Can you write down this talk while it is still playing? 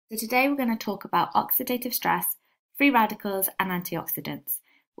So today we're going to talk about oxidative stress, free radicals and antioxidants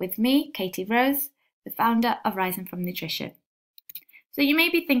with me, Katie Rose, the founder of Rising from Nutrition. So you may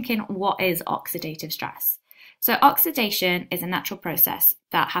be thinking, what is oxidative stress? So oxidation is a natural process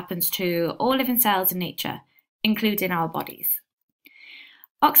that happens to all living cells in nature, including our bodies.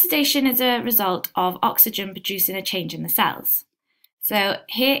 Oxidation is a result of oxygen producing a change in the cells. So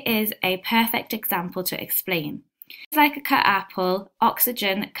here is a perfect example to explain. It's like a cut apple,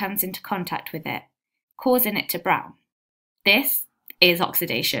 oxygen comes into contact with it, causing it to brown. This is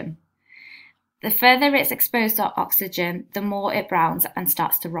oxidation. The further it's exposed to oxygen, the more it browns and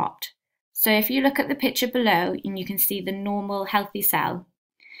starts to rot. So if you look at the picture below and you can see the normal healthy cell,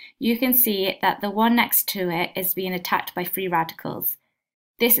 you can see that the one next to it is being attacked by free radicals.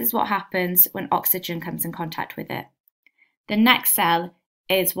 This is what happens when oxygen comes in contact with it. The next cell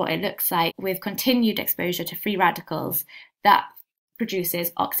is what it looks like with continued exposure to free radicals that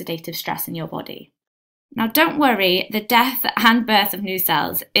produces oxidative stress in your body. Now don't worry, the death and birth of new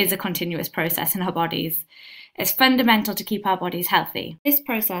cells is a continuous process in our bodies. It's fundamental to keep our bodies healthy. This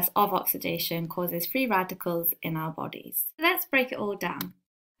process of oxidation causes free radicals in our bodies. Let's break it all down.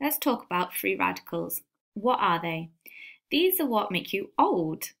 Let's talk about free radicals. What are they? These are what make you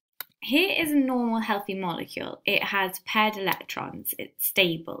old. Here is a normal healthy molecule. It has paired electrons, it's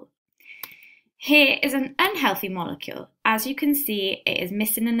stable. Here is an unhealthy molecule. As you can see, it is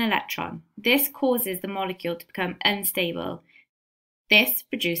missing an electron. This causes the molecule to become unstable. This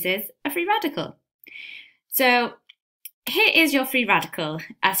produces a free radical. So here is your free radical.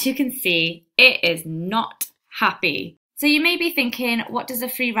 As you can see, it is not happy. So you may be thinking, what does a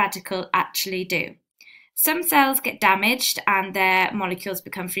free radical actually do? Some cells get damaged and their molecules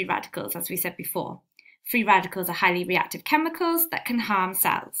become free radicals, as we said before. Free radicals are highly reactive chemicals that can harm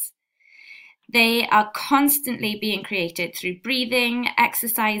cells. They are constantly being created through breathing,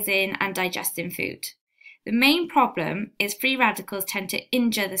 exercising, and digesting food. The main problem is free radicals tend to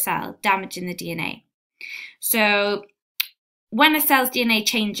injure the cell, damaging the DNA. So when a cell's DNA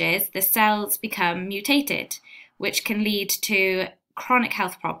changes, the cells become mutated, which can lead to chronic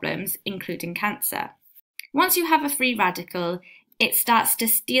health problems, including cancer. Once you have a free radical, it starts to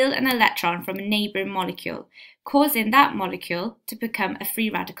steal an electron from a neighbouring molecule, causing that molecule to become a free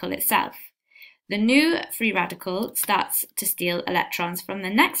radical itself. The new free radical starts to steal electrons from the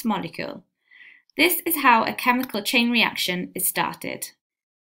next molecule. This is how a chemical chain reaction is started,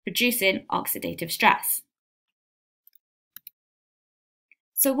 producing oxidative stress.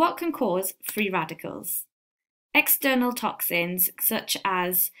 So what can cause free radicals? External toxins such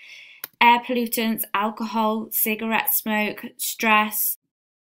as air pollutants, alcohol, cigarette smoke, stress,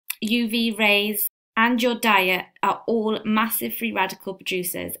 UV rays, and your diet are all massive free radical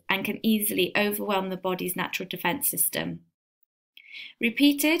producers and can easily overwhelm the body's natural defense system.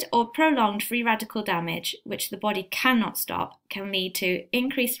 Repeated or prolonged free radical damage, which the body cannot stop, can lead to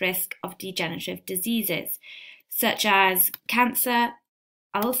increased risk of degenerative diseases such as cancer,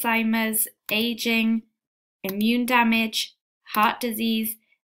 Alzheimer's, aging, immune damage, heart disease,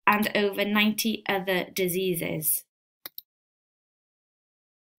 and over 90 other diseases.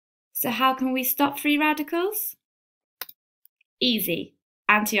 So how can we stop free radicals? Easy,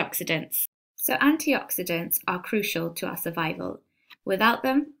 antioxidants. So antioxidants are crucial to our survival. Without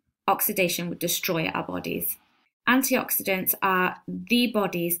them, oxidation would destroy our bodies. Antioxidants are the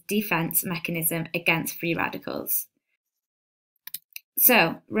body's defense mechanism against free radicals.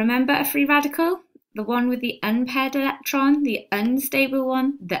 So remember a free radical? The one with the unpaired electron, the unstable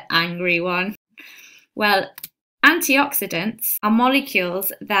one, the angry one. Well, antioxidants are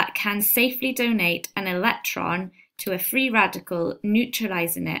molecules that can safely donate an electron to a free radical,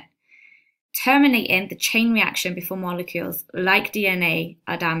 neutralizing it, terminating the chain reaction before molecules, like DNA,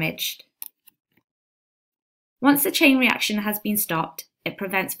 are damaged. Once the chain reaction has been stopped, it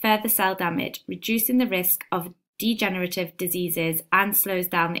prevents further cell damage, reducing the risk of degenerative diseases and slows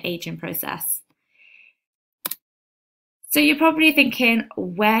down the aging process. So you're probably thinking,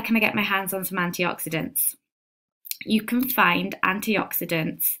 where can I get my hands on some antioxidants? You can find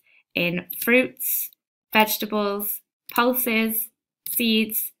antioxidants in fruits, vegetables, pulses,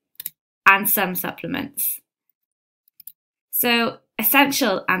 seeds, and some supplements. So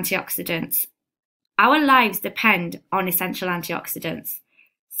essential antioxidants. Our lives depend on essential antioxidants,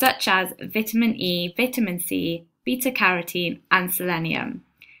 such as vitamin E, vitamin C, beta-carotene, and selenium.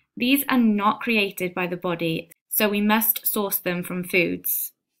 These are not created by the body, so we must source them from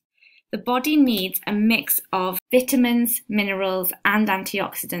foods. The body needs a mix of vitamins, minerals, and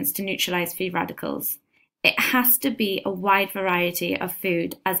antioxidants to neutralize free radicals. It has to be a wide variety of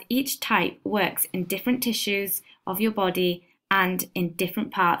food, as each type works in different tissues of your body and in different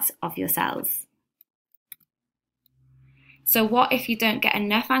parts of your cells. So what if you don't get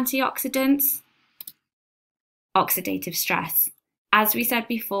enough antioxidants? Oxidative stress. As we said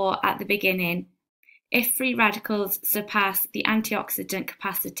before at the beginning, if free radicals surpass the antioxidant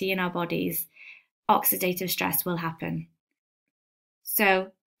capacity in our bodies, oxidative stress will happen.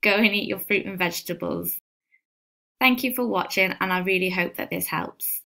 So go and eat your fruit and vegetables. Thank you for watching, and I really hope that this helps.